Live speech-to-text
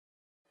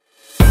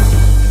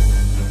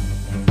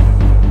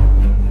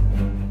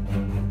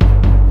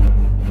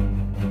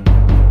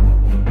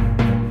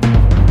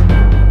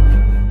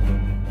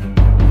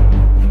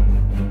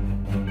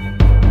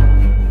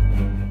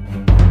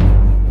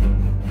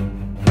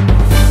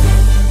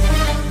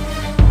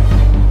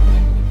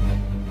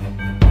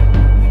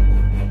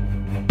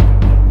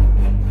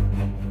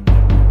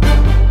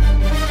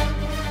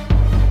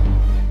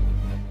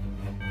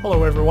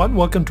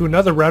everyone, welcome to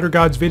another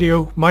RouterGods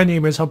video. My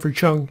name is Humphrey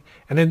Chung,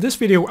 and in this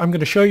video I'm going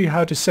to show you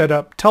how to set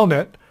up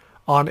Telnet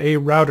on a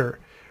router.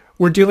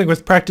 We're dealing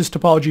with Practice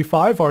Topology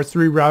 5, our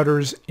 3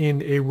 routers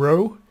in a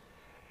row,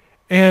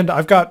 and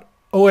I've got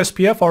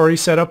OSPF already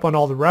set up on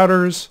all the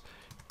routers,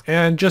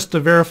 and just to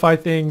verify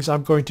things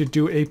I'm going to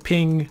do a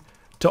ping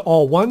to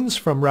all ones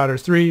from router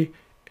 3,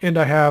 and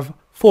I have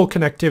full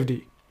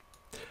connectivity.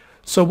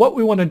 So what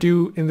we want to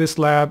do in this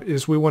lab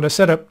is we want to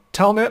set up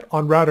Telnet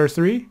on router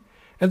 3,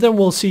 and then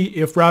we'll see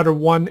if router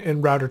 1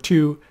 and router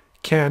 2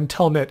 can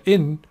Telnet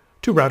in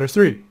to router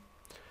 3.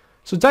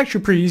 So it's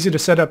actually pretty easy to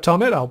set up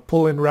Telnet. I'll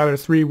pull in router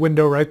 3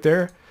 window right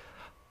there.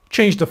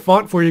 Change the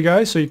font for you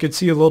guys so you can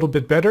see a little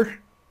bit better.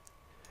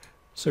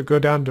 So go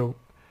down to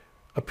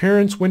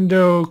Appearance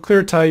window,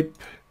 Clear Type,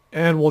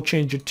 and we'll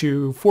change it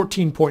to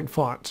 14-point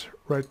font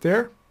right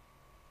there.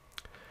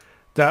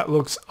 That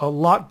looks a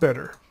lot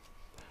better.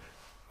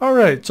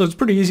 Alright, so it's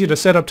pretty easy to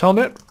set up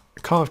Telnet.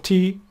 Conf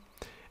T.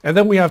 And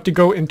then we have to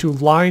go into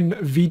line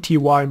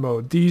Vty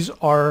mode. These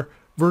are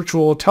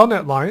virtual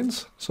Telnet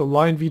lines. So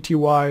line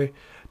Vty,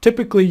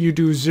 typically you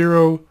do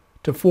 0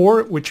 to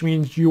 4, which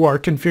means you are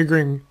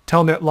configuring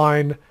Telnet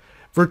line,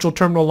 virtual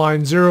terminal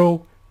line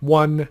 0,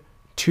 1,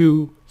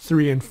 2,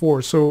 3, and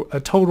 4. So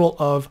a total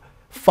of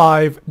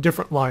 5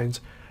 different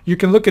lines. You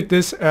can look at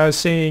this as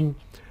saying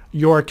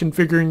you are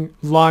configuring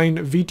line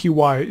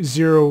Vty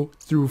 0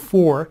 through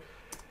 4.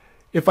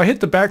 If I hit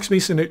the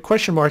backspace and hit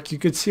question mark, you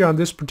could see on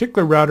this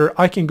particular router,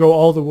 I can go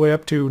all the way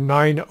up to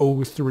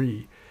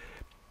 903.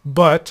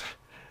 But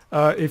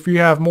if you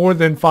have more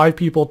than 5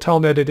 people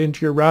telnetted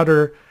into your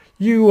router,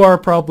 you are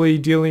probably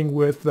dealing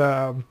with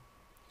a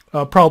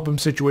problem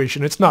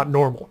situation. It's not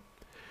normal.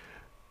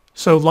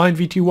 So line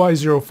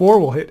Vty 04,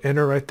 we'll hit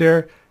enter right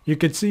there. You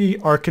can see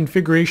our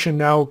configuration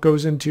now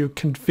goes into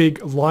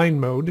config line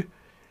mode.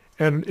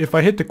 And if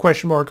I hit the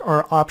question mark,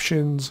 our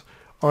options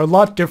are a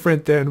lot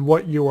different than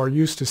what you are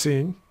used to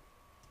seeing.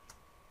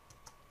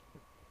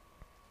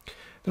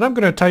 Then I'm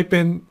going to type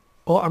in,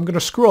 well, I'm going to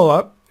scroll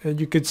up, and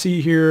you can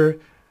see here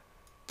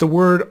the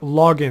word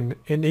login,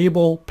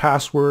 enable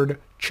password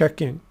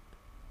check-in.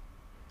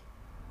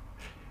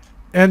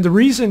 And the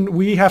reason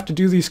we have to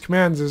do these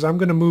commands is I'm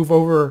going to move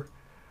over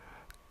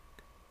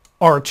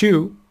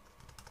R2,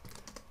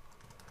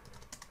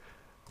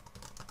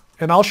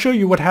 and I'll show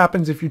you what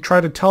happens if you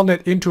try to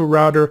telnet into a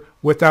router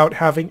without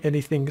having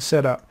anything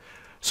set up.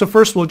 So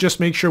first we'll just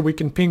make sure we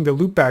can ping the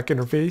loopback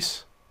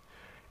interface,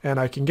 and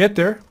I can get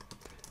there.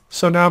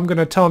 So now I'm going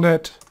to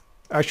telnet,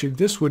 actually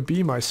this would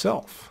be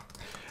myself.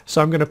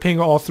 So I'm going to ping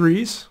all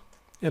 3s,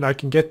 and I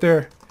can get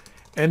there.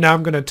 And now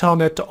I'm going to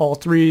telnet to all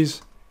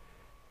 3s.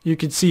 You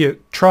can see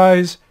it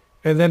tries,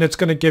 and then it's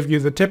going to give you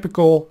the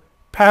typical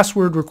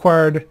password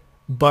required,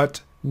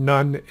 but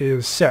none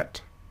is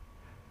set.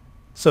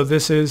 So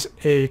this is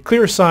a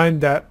clear sign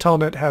that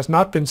telnet has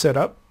not been set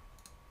up.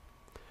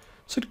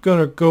 So I'm going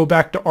to go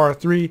back to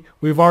R3.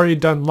 We've already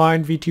done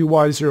line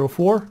Vty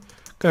 04.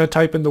 Going to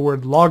type in the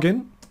word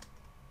login.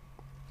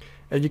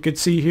 And you can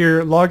see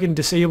here, login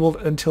disabled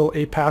until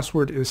a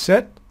password is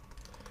set.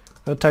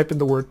 I'll type in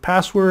the word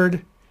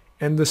password.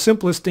 And the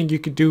simplest thing you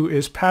could do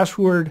is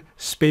password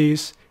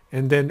space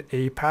and then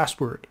a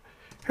password.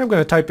 Here I'm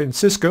going to type in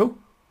Cisco.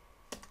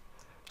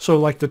 So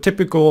like the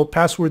typical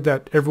password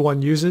that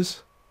everyone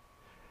uses.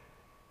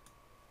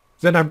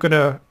 Then I'm going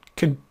to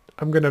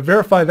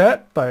verify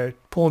that by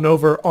pulling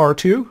over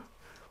R2.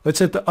 Let's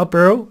hit the up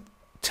arrow,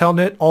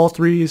 telnet all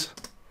 3s,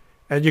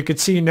 and you can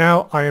see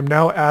now I am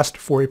now asked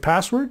for a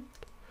password.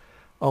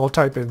 I'll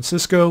type in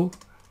Cisco,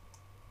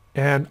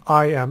 and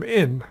I am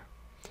in.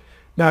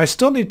 Now I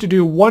still need to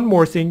do one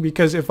more thing,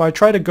 because if I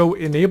try to go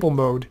enable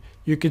mode,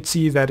 you can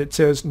see that it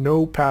says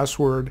no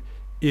password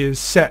is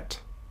set.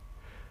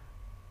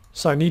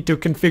 So I need to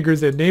configure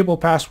the enable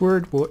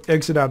password. We'll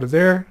exit out of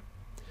there.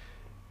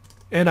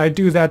 And I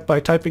do that by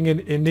typing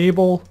in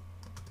enable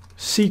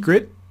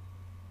secret.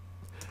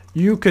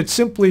 You could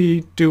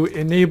simply do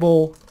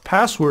enable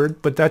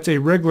password, but that's a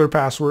regular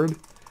password.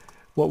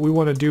 What we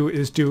want to do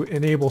is do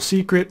enable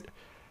secret,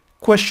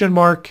 question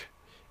mark,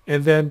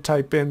 and then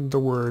type in the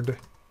word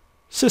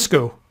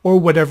Cisco, or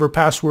whatever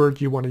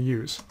password you want to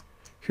use.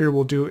 Here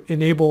we'll do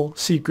enable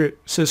secret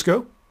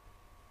Cisco.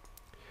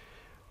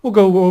 We'll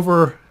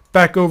go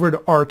back over to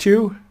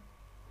R2,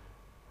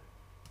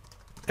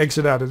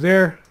 exit out of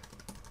there.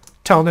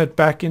 Telnet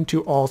back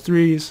into all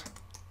 3s,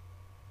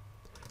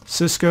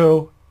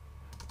 Cisco,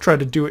 try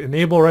to do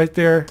enable right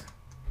there,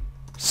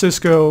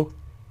 Cisco,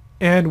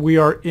 and we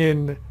are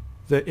in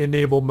the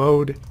enable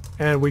mode,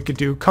 and we could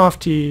do conf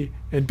T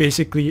and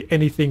basically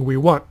anything we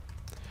want.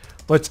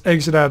 Let's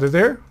exit out of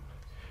there,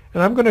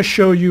 and I'm going to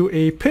show you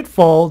a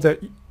pitfall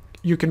that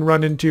you can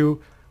run into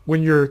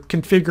when you're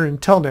configuring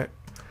Telnet.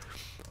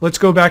 Let's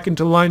go back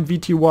into line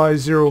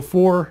Vty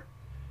 04,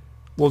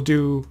 we'll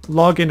do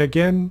login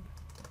again,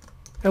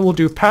 and we'll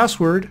do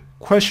password,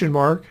 question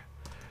mark.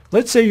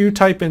 Let's say you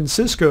type in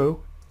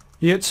Cisco,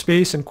 you hit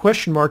space and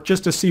question mark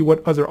just to see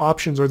what other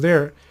options are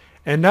there.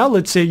 And now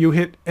let's say you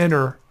hit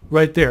enter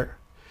right there.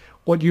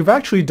 What you've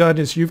actually done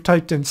is you've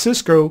typed in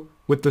Cisco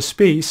with the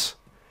space.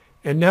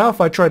 And now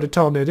if I try to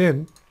telnet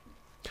in,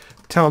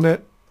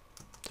 telnet,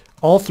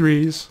 all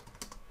threes,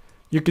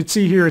 you can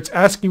see here it's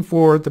asking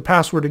for the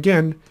password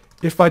again.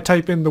 If I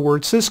type in the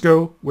word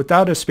Cisco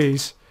without a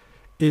space,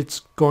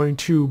 it's going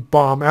to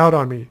bomb out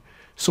on me.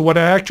 So what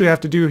I actually have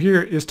to do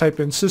here is type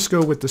in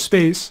Cisco with the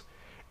space,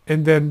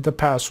 and then the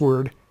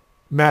password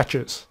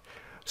matches.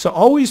 So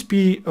always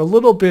be a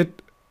little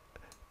bit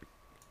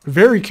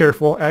very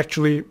careful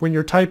actually when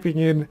you're typing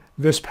in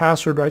this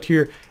password right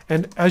here.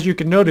 And as you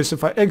can notice,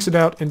 if I exit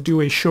out and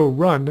do a show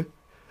run,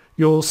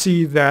 you'll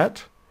see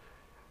that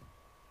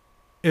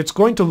it's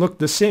going to look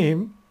the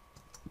same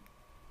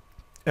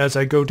as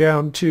I go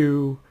down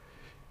to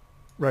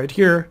right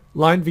here,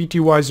 line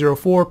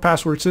Vty04,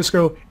 password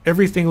Cisco.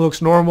 Everything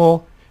looks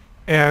normal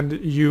and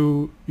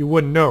you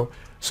wouldn't know.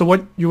 So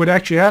what you would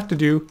actually have to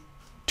do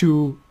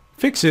to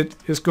fix it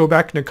is go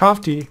back into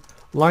conft,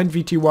 line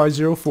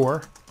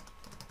Vty04,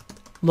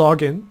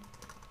 log in,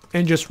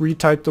 and just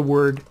retype the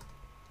word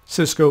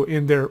Cisco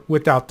in there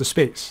without the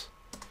space.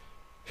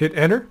 Hit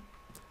enter.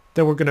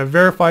 Then we're going to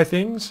verify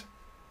things.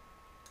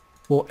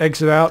 We'll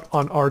exit out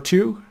on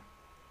R2.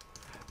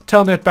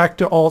 Telnet back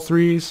to all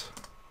threes.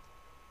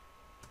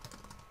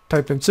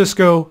 Type in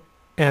Cisco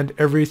and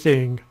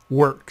everything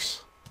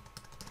works.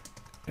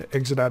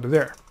 Exit out of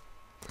there.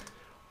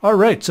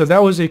 Alright, so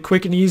that was a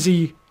quick and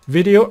easy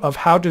video of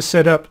how to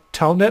set up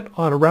Telnet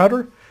on a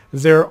router.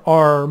 There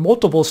are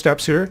multiple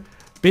steps here.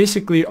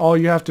 Basically all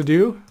you have to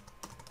do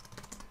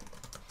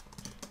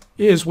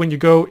is when you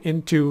go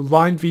into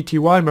line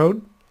Vty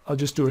mode, I'll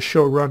just do a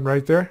show run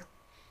right there.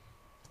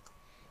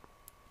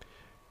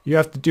 You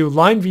have to do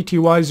line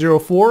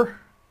Vty04,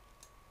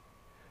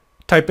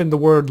 type in the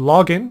word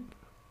login,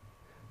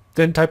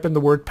 then type in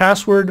the word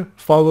password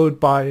followed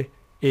by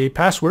a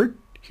password.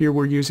 Here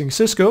we're using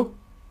Cisco.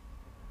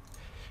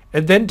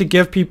 And then to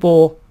give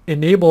people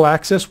enable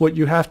access, what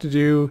you have to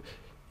do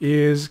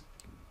is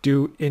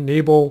do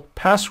enable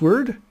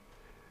password,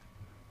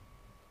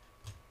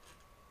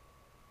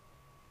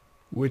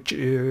 which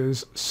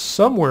is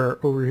somewhere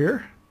over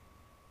here.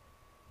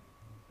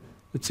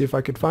 Let's see if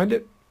I could find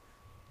it.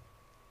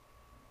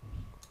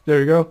 There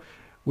you go.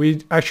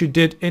 We actually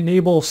did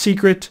enable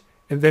secret,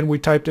 and then we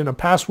typed in a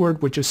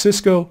password, which is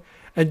Cisco.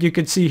 And you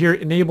can see here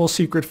enable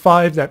secret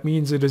 5. That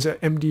means it is an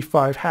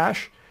MD5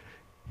 hash.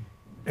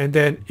 And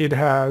then it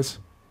has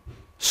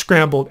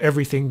scrambled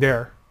everything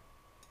there.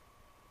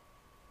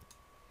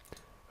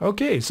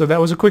 Okay, so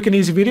that was a quick and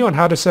easy video on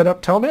how to set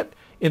up Telnet.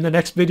 In the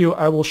next video,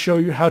 I will show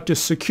you how to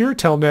secure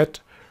Telnet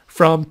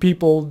from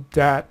people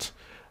that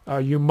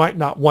you might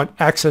not want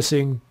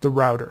accessing the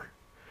router.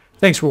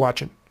 Thanks for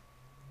watching.